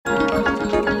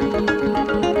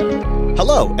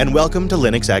Hello, and welcome to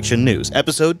Linux Action News,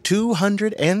 episode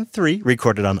 203,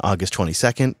 recorded on August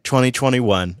 22nd,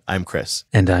 2021. I'm Chris.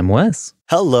 And I'm Wes.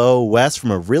 Hello, Wes,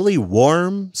 from a really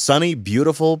warm, sunny,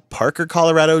 beautiful Parker,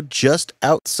 Colorado, just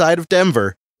outside of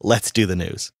Denver. Let's do the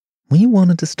news. We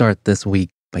wanted to start this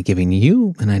week by giving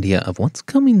you an idea of what's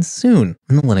coming soon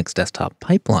in the Linux desktop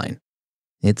pipeline.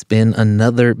 It's been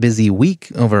another busy week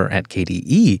over at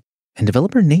KDE, and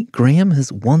developer Nate Graham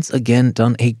has once again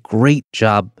done a great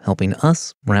job helping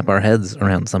us wrap our heads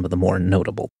around some of the more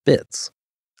notable bits.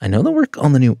 I know the work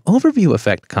on the new overview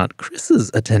effect caught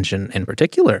Chris's attention in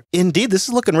particular. Indeed, this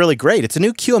is looking really great. It's a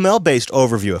new QML-based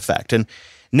overview effect, and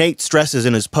Nate stresses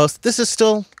in his post, this is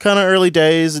still kind of early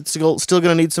days, it's still going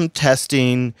to need some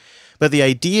testing, but the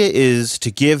idea is to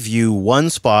give you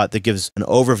one spot that gives an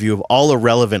overview of all the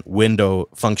relevant window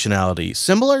functionality,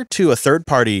 similar to a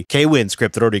third-party KWin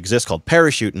script that already exists called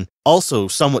Parachute, and also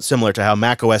somewhat similar to how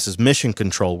macOS's Mission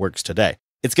Control works today.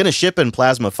 It's going to ship in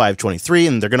Plasma 5.23,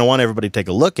 and they're going to want everybody to take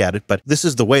a look at it, but this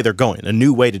is the way they're going, a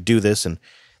new way to do this, and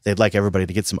they'd like everybody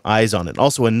to get some eyes on it.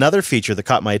 Also, another feature that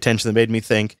caught my attention that made me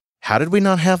think, how did we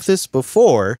not have this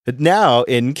before? But now,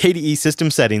 in KDE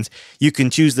system settings, you can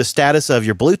choose the status of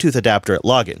your Bluetooth adapter at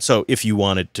login. So if you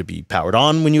want it to be powered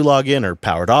on when you log in, or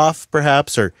powered off,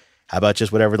 perhaps, or how about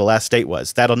just whatever the last state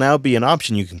was, that'll now be an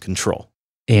option you can control.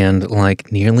 And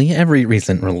like nearly every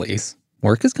recent release,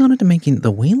 work has gone into making the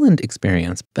Wayland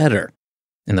experience better.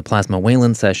 In the Plasma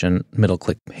Wayland session,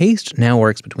 middle-click paste now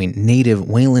works between native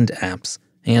Wayland apps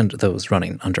and those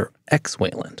running under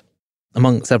X-Wayland.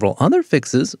 Among several other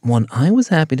fixes, one I was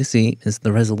happy to see is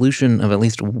the resolution of at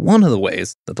least one of the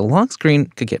ways that the lock screen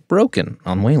could get broken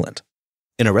on Wayland.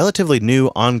 In a relatively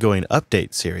new ongoing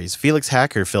update series, Felix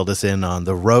Hacker filled us in on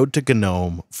the road to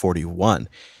GNOME 41.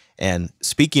 And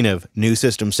speaking of new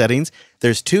system settings,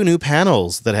 there's two new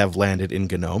panels that have landed in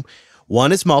GNOME.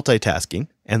 One is multitasking,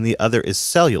 and the other is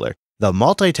cellular. The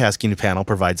multitasking panel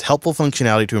provides helpful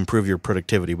functionality to improve your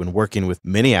productivity when working with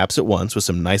many apps at once, with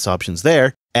some nice options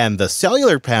there. And the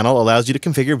cellular panel allows you to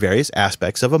configure various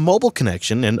aspects of a mobile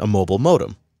connection and a mobile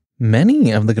modem.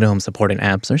 Many of the GNOME supporting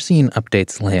apps are seeing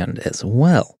updates land as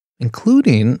well,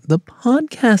 including the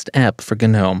podcast app for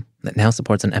GNOME that now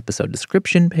supports an episode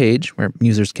description page where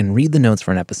users can read the notes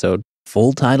for an episode,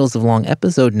 full titles of long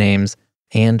episode names,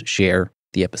 and share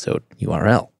the episode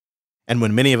URL. And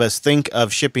when many of us think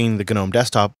of shipping the GNOME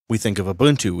desktop, we think of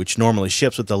Ubuntu, which normally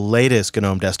ships with the latest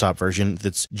GNOME desktop version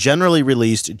that's generally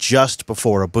released just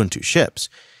before Ubuntu ships.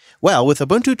 Well, with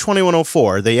Ubuntu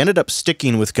 2104, they ended up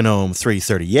sticking with GNOME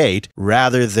 3.38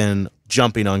 rather than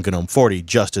jumping on GNOME 40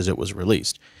 just as it was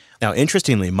released. Now,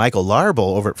 interestingly, Michael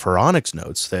Larble over at Phoronix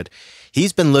notes that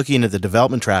he's been looking at the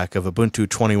development track of Ubuntu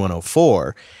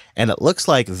 2104, and it looks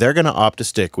like they're going to opt to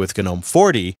stick with GNOME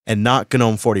 40 and not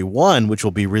GNOME 41, which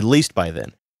will be released by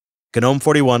then. GNOME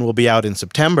 41 will be out in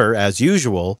September, as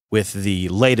usual, with the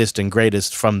latest and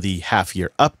greatest from the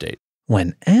half-year update.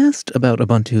 When asked about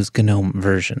Ubuntu's GNOME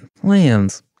version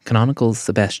plans, Canonical's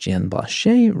Sebastien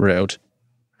Blanchet wrote,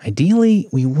 "Ideally,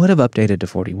 we would have updated to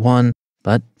 41,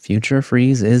 but future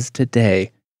freeze is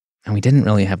today, and we didn't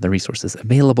really have the resources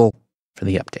available for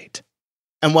the update."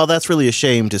 And while that's really a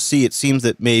shame to see, it seems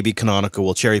that maybe Canonical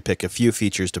will cherry-pick a few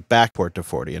features to backport to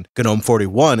 40, and GNOME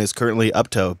 41 is currently up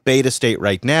to beta state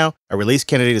right now. A release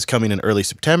candidate is coming in early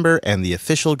September, and the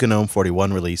official GNOME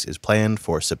 41 release is planned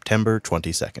for September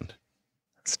 22nd.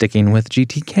 Sticking with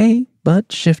GTK,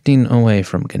 but shifting away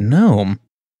from GNOME,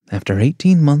 after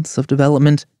 18 months of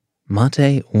development,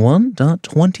 Mate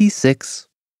 1.26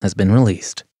 has been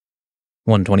released.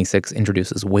 1.26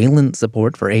 introduces Wayland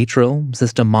support for Atril,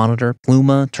 System Monitor,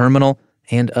 Pluma, Terminal,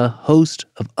 and a host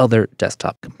of other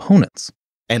desktop components.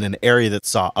 And an area that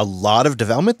saw a lot of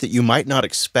development that you might not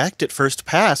expect at first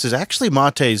pass is actually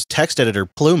Mate's text editor,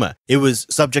 Pluma. It was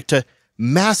subject to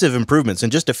massive improvements,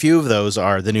 and just a few of those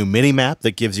are the new mini-map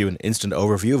that gives you an instant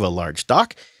overview of a large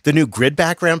doc, the new grid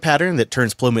background pattern that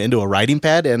turns Pluma into a writing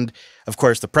pad, and, of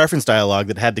course, the preference dialog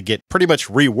that had to get pretty much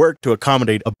reworked to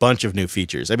accommodate a bunch of new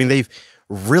features. I mean, they've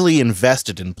really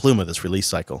invested in Pluma this release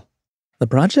cycle. The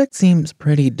project seems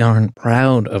pretty darn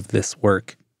proud of this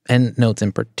work, and notes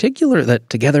in particular that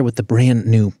together with the brand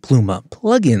new Pluma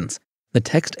plugins, the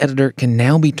text editor can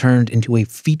now be turned into a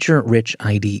feature-rich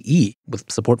IDE with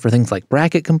support for things like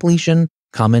bracket completion,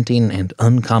 commenting and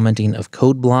uncommenting of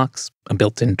code blocks, a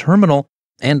built-in terminal,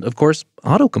 and, of course,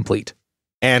 autocomplete.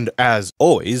 And as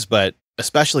always, but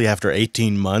especially after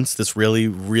 18 months, this really,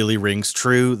 really rings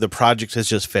true. The project has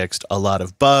just fixed a lot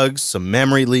of bugs, some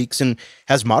memory leaks, and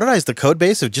has modernized the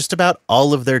codebase of just about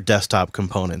all of their desktop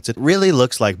components. It really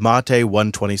looks like Mate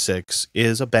 1.26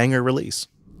 is a banger release.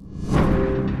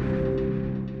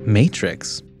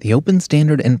 Matrix, the open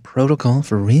standard and protocol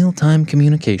for real-time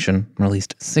communication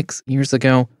released 6 years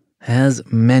ago, has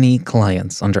many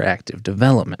clients under active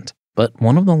development. But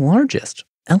one of the largest,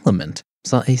 Element,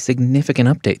 saw a significant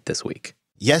update this week.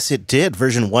 Yes, it did.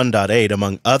 Version 1.8,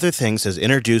 among other things, has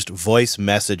introduced voice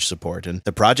message support, and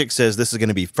the project says this is going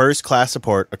to be first-class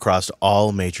support across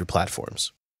all major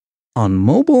platforms. On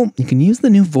mobile, you can use the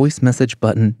new voice message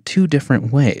button 2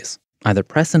 different ways. Either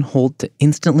press and hold to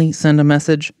instantly send a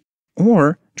message,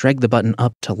 or drag the button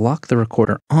up to lock the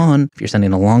recorder on if you're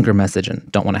sending a longer message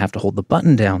and don't want to have to hold the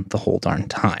button down the whole darn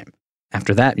time.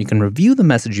 After that, you can review the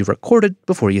message you've recorded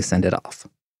before you send it off.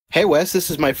 Hey Wes, this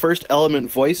is my first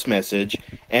Element voice message,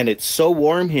 and it's so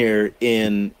warm here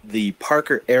in the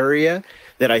Parker area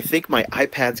that I think my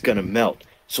iPad's gonna melt.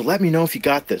 So let me know if you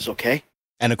got this, okay?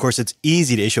 And of course, it's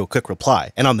easy to issue a quick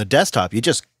reply. And on the desktop, you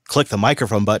just click the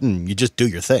microphone button and you just do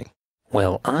your thing.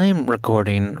 Well, I'm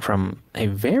recording from a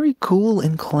very cool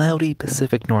and cloudy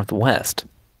Pacific Northwest.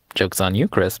 Joke's on you,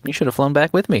 Chris. You should have flown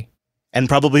back with me. And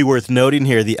probably worth noting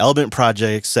here, the Element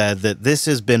project said that this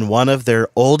has been one of their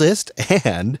oldest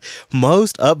and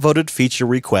most upvoted feature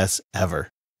requests ever.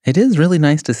 It is really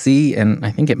nice to see, and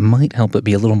I think it might help it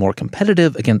be a little more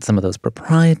competitive against some of those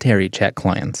proprietary chat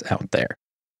clients out there.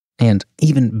 And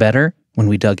even better, when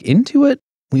we dug into it,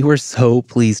 we were so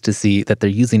pleased to see that they're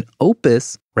using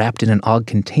Opus wrapped in an OGG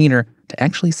container to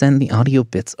actually send the audio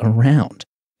bits around.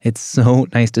 It's so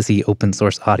nice to see open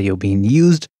source audio being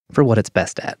used for what it's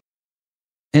best at.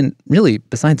 And really,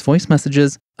 besides voice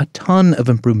messages, a ton of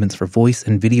improvements for voice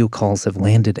and video calls have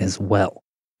landed as well.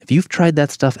 If you've tried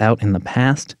that stuff out in the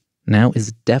past, now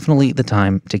is definitely the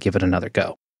time to give it another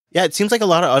go. Yeah, it seems like a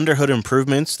lot of underhood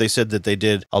improvements. They said that they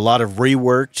did a lot of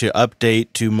rework to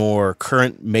update to more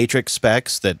current Matrix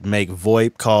specs that make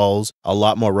VoIP calls a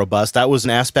lot more robust. That was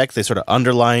an aspect they sort of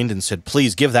underlined and said,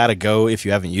 please give that a go if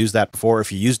you haven't used that before.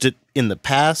 If you used it in the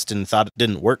past and thought it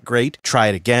didn't work great, try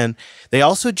it again. They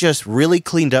also just really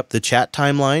cleaned up the chat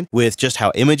timeline with just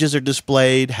how images are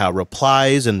displayed, how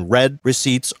replies and read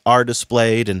receipts are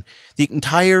displayed, and the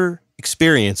entire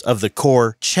experience of the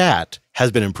core chat has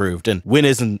been improved. And when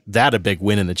isn't that a big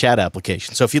win in the chat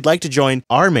application? So if you'd like to join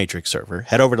our Matrix server,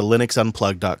 head over to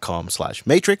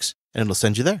linuxunplugged.com/matrix and it'll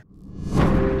send you there.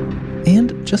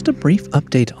 And just a brief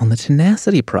update on the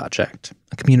Tenacity project,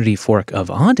 a community fork of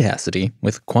Audacity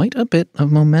with quite a bit of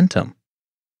momentum.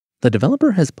 The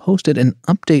developer has posted an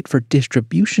update for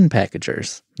distribution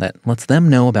packagers that lets them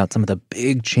know about some of the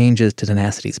big changes to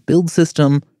Tenacity's build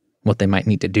system, what they might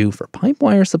need to do for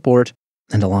Pipewire support,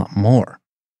 and a lot more.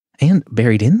 And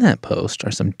buried in that post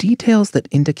are some details that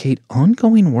indicate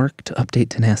ongoing work to update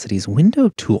Tenacity's window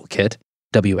toolkit,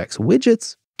 WX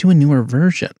widgets, to a newer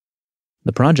version.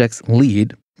 The project's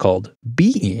lead, called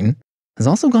Being, has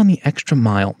also gone the extra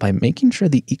mile by making sure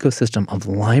the ecosystem of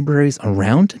libraries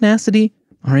around Tenacity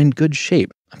are in good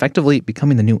shape, effectively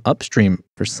becoming the new upstream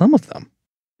for some of them.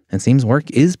 It seems work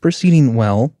is proceeding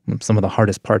well, with some of the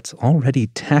hardest parts already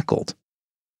tackled.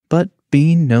 But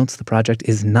Bean notes the project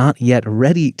is not yet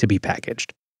ready to be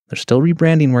packaged. There's still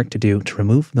rebranding work to do to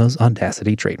remove those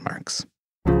Audacity trademarks.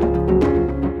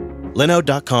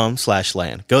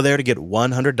 Linode.com/land. Go there to get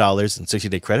 $100 in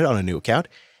 60-day credit on a new account,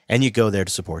 and you go there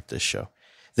to support this show.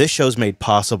 This show's made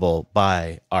possible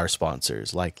by our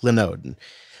sponsors like Linode. And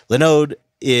Linode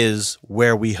is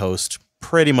where we host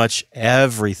pretty much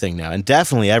everything now, and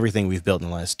definitely everything we've built in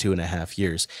the last 2.5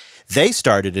 years. They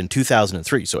started in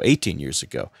 2003, so 18 years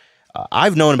ago.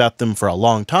 I've known about them for a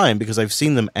long time because I've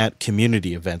seen them at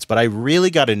community events, but I really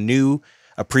got a new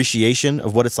appreciation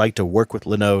of what it's like to work with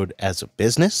Linode as a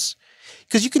business.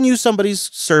 Because you can use somebody's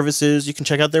services, you can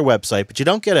check out their website, but you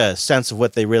don't get a sense of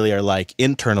what they really are like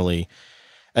internally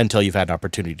until you've had an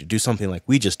opportunity to do something like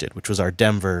we just did, which was our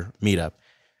Denver meetup.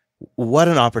 What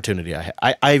an opportunity I had.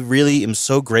 I really am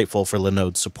so grateful for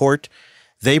Linode's support.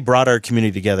 They brought our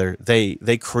community together.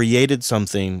 They created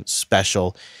something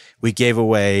special. We gave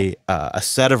away a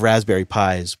set of Raspberry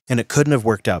Pis, and it couldn't have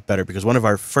worked out better because one of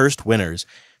our first winners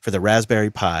for the Raspberry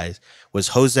Pis was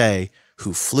Jose,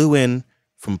 who flew in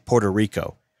from Puerto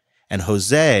Rico. And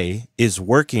Jose is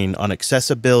working on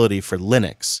accessibility for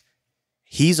Linux.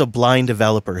 He's a blind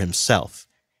developer himself.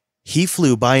 He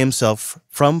flew by himself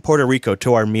from Puerto Rico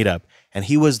to our meetup, and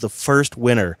he was the first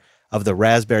winner of the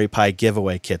Raspberry Pi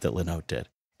giveaway kit that Linode did.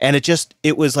 And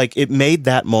it was like, it made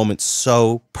that moment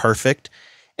so perfect.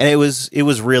 And it was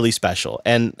really special.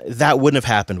 And that wouldn't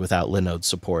have happened without Linode's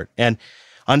support. And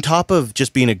On top of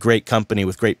just being a great company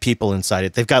with great people inside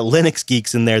it, they've got Linux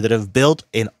geeks in there that have built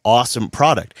an awesome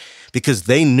product because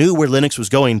they knew where Linux was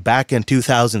going back in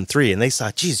 2003. And they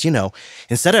thought, geez,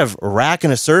 instead of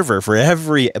racking a server for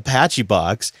every Apache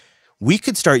box, we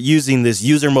could start using this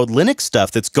user mode Linux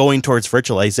stuff that's going towards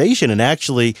virtualization and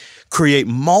actually create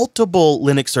multiple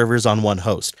Linux servers on one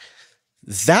host.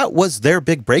 That was their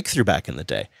big breakthrough back in the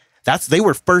day. They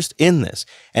were first in this,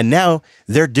 and now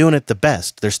they're doing it the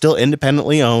best. They're still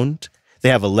independently owned. They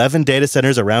have 11 data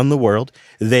centers around the world.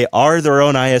 They are their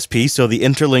own ISP, so the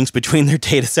interlinks between their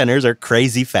data centers are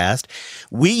crazy fast.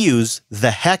 We use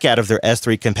the heck out of their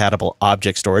S3 compatible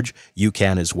object storage. You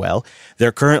can as well.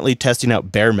 They're currently testing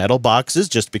out bare metal boxes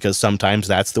just because sometimes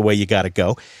that's the way you got to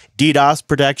go. DDoS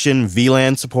protection,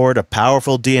 VLAN support, a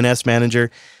powerful DNS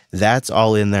manager. That's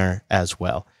all in there as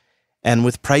well. And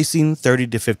with pricing 30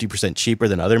 to 50% cheaper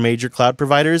than other major cloud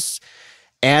providers,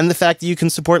 and the fact that you can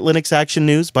support Linux Action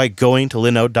News by going to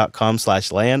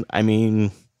linode.com/LAN, I mean,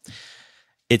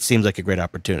 it seems like a great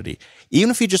opportunity.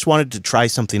 Even if you just wanted to try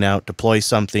something out, deploy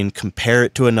something, compare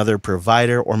it to another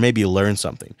provider, or maybe learn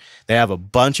something, they have a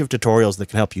bunch of tutorials that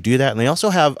can help you do that. And they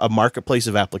also have a marketplace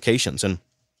of applications. And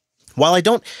while I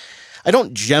don't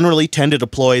generally tend to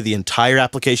deploy the entire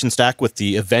application stack with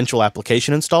the eventual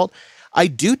application installed, I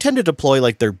do tend to deploy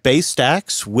like their base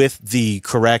stacks with the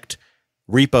correct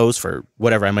repos for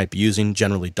whatever I might be using,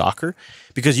 generally Docker,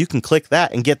 because you can click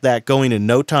that and get that going in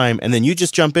no time. And then you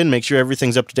just jump in, make sure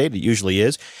everything's up to date. It usually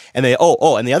is. And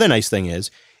and the other nice thing is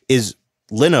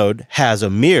Linode has a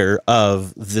mirror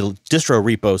of the distro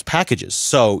repos packages.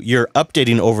 So you're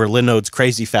updating over Linode's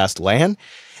crazy fast LAN.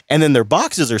 And then their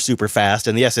boxes are super fast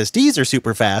and the SSDs are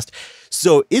super fast.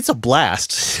 So it's a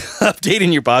blast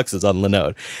updating your boxes on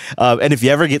Linode. And if you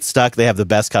ever get stuck, they have the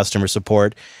best customer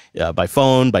support by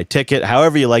phone, by ticket,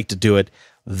 however you like to do it.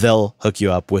 They'll hook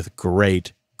you up with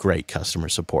great customer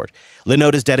support.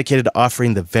 Linode is dedicated to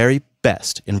offering the very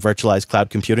best in virtualized cloud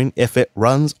computing. If it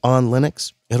runs on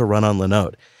Linux, it'll run on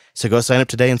Linode. So go sign up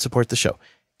today and support the show.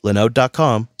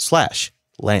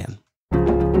 Linode.com/LAN.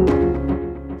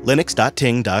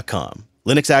 Linux.ting.com.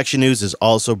 Linux Action News is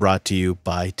also brought to you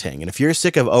by Ting. And if you're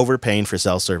sick of overpaying for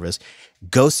cell service,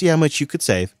 go see how much you could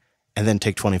save and then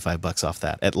take $25 off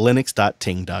that at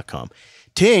linux.ting.com.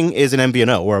 Ting is an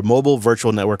MVNO, or a mobile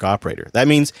virtual network operator. That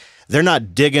means they're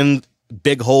not digging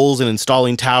big holes and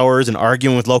installing towers and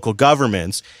arguing with local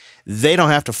governments. They don't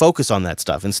have to focus on that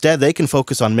stuff. Instead, they can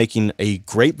focus on making a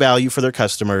great value for their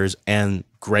customers and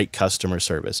great customer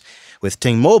service. With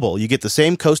Ting Mobile, you get the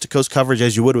same coast-to-coast coverage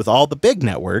as you would with all the big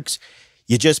networks.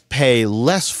 You just pay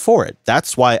less for it.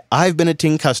 That's why I've been a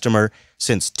Ting customer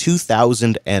since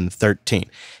 2013.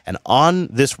 And on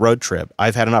this road trip,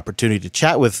 I've had an opportunity to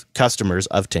chat with customers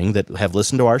of Ting that have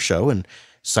listened to our show and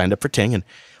signed up for Ting. And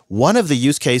one of the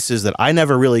use cases that I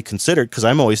never really considered, because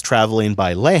I'm always traveling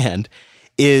by land,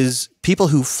 is people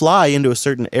who fly into a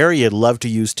certain area love to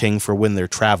use Ting for when they're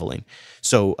traveling.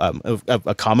 So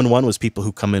a common one was people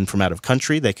who come in from out of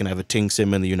country. They can have a Ting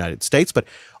SIM in the United States, but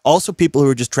also people who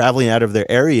are just traveling out of their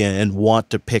area and want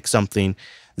to pick something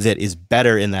that is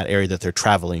better in that area that they're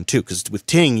traveling to. Because with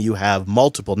Ting, you have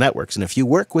multiple networks. And if you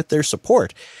work with their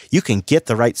support, you can get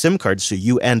the right SIM card so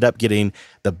you end up getting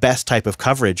the best type of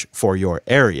coverage for your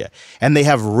area. And they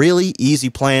have really easy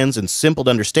plans and simple to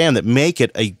understand that make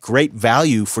it a great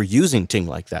value for using Ting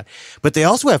like that. But they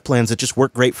also have plans that just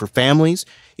work great for families.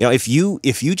 You know, if you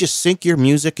just sync your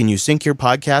music and you sync your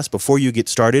podcast before you get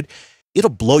started, it'll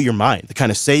blow your mind, the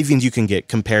kind of savings you can get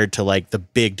compared to like the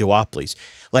big duopolies.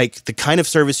 Like the kind of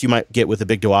service you might get with a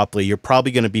big duopoly, you're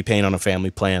probably going to be paying on a family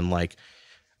plan like,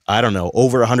 I don't know,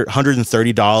 over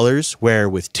 $130, where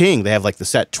with Ting, they have like the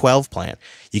set 12 plan.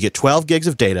 You get 12 gigs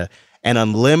of data and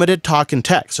unlimited talk and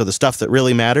text, so the stuff that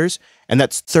really matters, and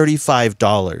that's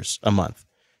 $35 a month.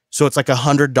 So it's like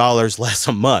 $100 less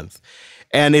a month.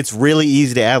 And it's really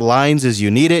easy to add lines as you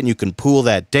need it, and you can pool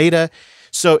that data.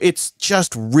 So it's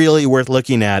just really worth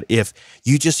looking at if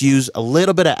you just use a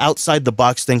little bit of outside the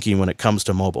box thinking when it comes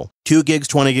to mobile. 2 gigs,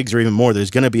 20 gigs, or even more,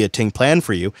 there's going to be a Ting plan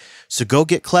for you. So go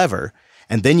get clever.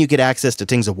 And then you get access to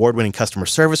Ting's award-winning customer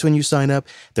service when you sign up,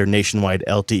 their nationwide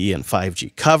LTE and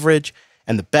 5G coverage.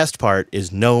 And the best part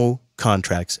is no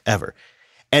contracts ever.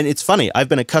 And it's funny, I've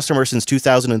been a customer since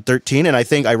 2013, and I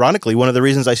think, ironically, one of the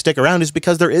reasons I stick around is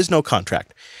because there is no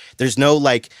contract. There's no,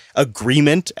 like,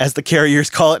 agreement, as the carriers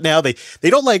call it now. They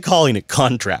don't like calling it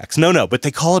contracts. No, but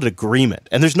they call it agreement.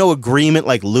 And there's no agreement,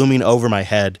 like, looming over my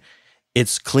head.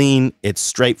 It's clean, it's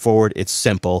straightforward, it's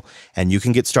simple, and you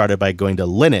can get started by going to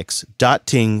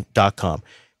linux.ting.com.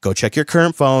 Go check your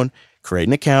current phone, create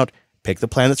an account, pick the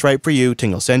plan that's right for you.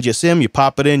 Ting will send you a SIM, you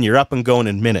pop it in, you're up and going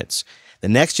in minutes. The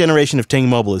next generation of Ting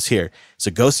Mobile is here.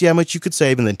 So go see how much you could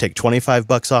save and then take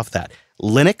 $25 off that.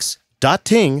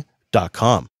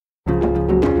 Linux.ting.com.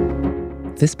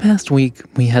 This past week,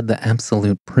 we had the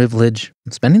absolute privilege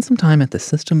of spending some time at the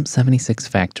System 76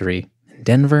 factory in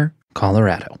Denver,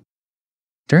 Colorado.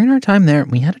 During our time there,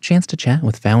 we had a chance to chat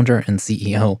with founder and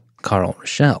CEO Carl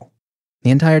Rochelle. The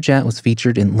entire chat was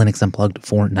featured in Linux Unplugged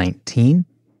 419,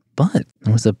 but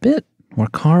there was a bit where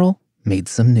Carl made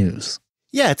some news.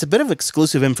 Yeah, it's a bit of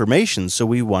exclusive information, so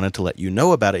we wanted to let you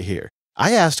know about it here.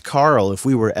 I asked Carl if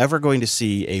we were ever going to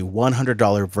see a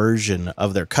 $100 version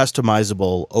of their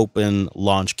customizable open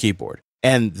launch keyboard.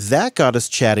 And that got us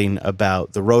chatting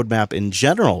about the roadmap in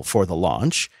general for the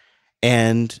launch.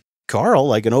 And Carl,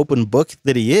 like an open book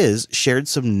that he is, shared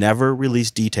some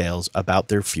never-released details about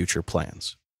their future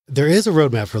plans. There is a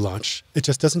roadmap for launch. It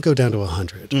just doesn't go down to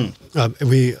 100.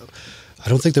 I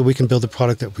don't think that we can build a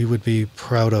product that we would be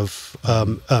proud of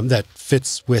that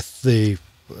fits with the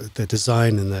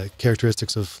design and the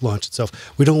characteristics of launch itself.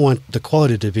 We don't want the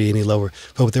quality to be any lower,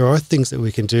 but there are things that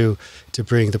we can do to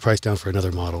bring the price down for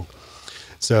another model.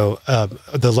 So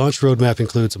the launch roadmap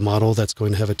includes a model that's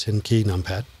going to have a 10-key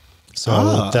numpad.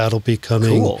 So that'll be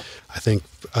coming. Cool. I think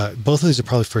both of these are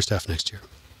probably first half next year.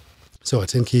 So a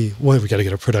 10-key, we got to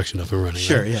get our production up and running.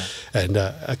 Sure, right? Yeah. And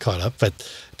caught up. But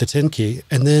the 10-key,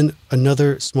 and then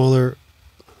another smaller,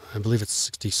 I believe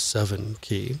it's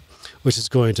 67-key, which is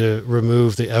going to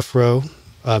remove the F row.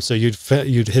 So you'd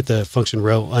hit the function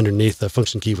row underneath the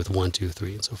function key with 1, 2,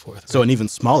 3, and so forth. Right? So an even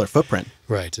smaller footprint.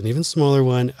 Right, an even smaller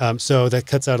one. So that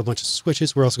cuts out a bunch of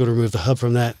switches. We're also going to remove the hub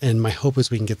from that, and my hope is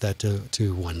we can get that to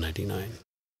 $199.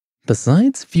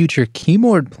 Besides future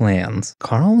keyboard plans,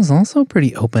 Carl was also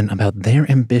pretty open about their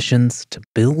ambitions to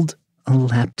build a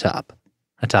laptop,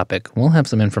 a topic we'll have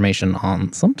some information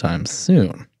on sometime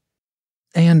soon.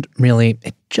 And really,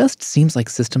 it just seems like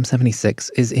System 76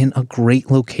 is in a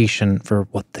great location for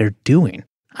what they're doing.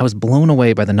 I was blown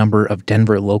away by the number of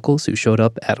Denver locals who showed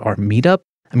up at our meetup.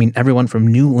 I mean, everyone from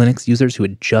new Linux users who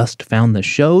had just found the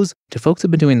shows to folks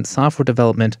who've been doing software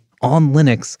development on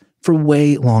Linux for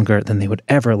way longer than they would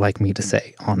ever like me to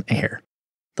say on air.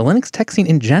 The Linux tech scene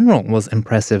in general was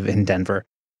impressive in Denver.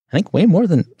 I think way more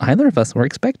than either of us were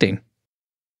expecting.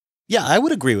 Yeah, I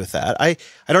would agree with that. I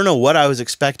don't know what I was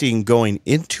expecting going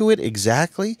into it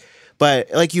exactly,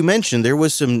 but like you mentioned, there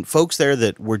was some folks there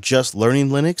that were just learning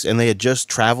Linux and they had just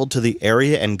traveled to the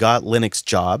area and got Linux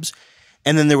jobs.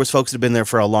 And then there was folks that had been there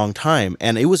for a long time.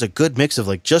 And it was a good mix of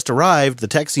like just arrived, the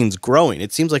tech scene's growing.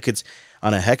 It seems like it's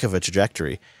on a heck of a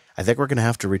trajectory. I think we're going to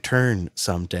have to return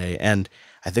someday. And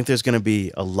I think there's going to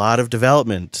be a lot of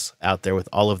development out there with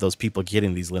all of those people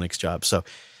getting these Linux jobs. So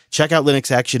check out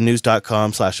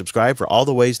linuxactionnews.com/subscribe for all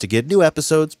the ways to get new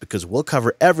episodes, because we'll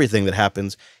cover everything that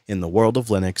happens in the world of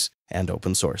Linux and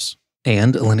open source.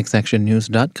 And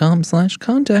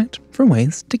linuxactionnews.com/contact for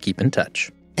ways to keep in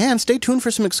touch. And stay tuned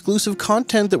for some exclusive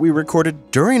content that we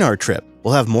recorded during our trip.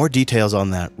 We'll have more details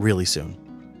on that really soon.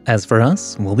 As for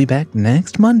us, we'll be back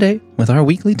next Monday with our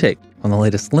weekly take on the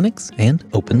latest Linux and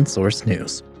open source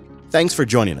news. Thanks for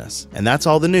joining us, and that's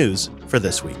all the news for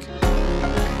this week.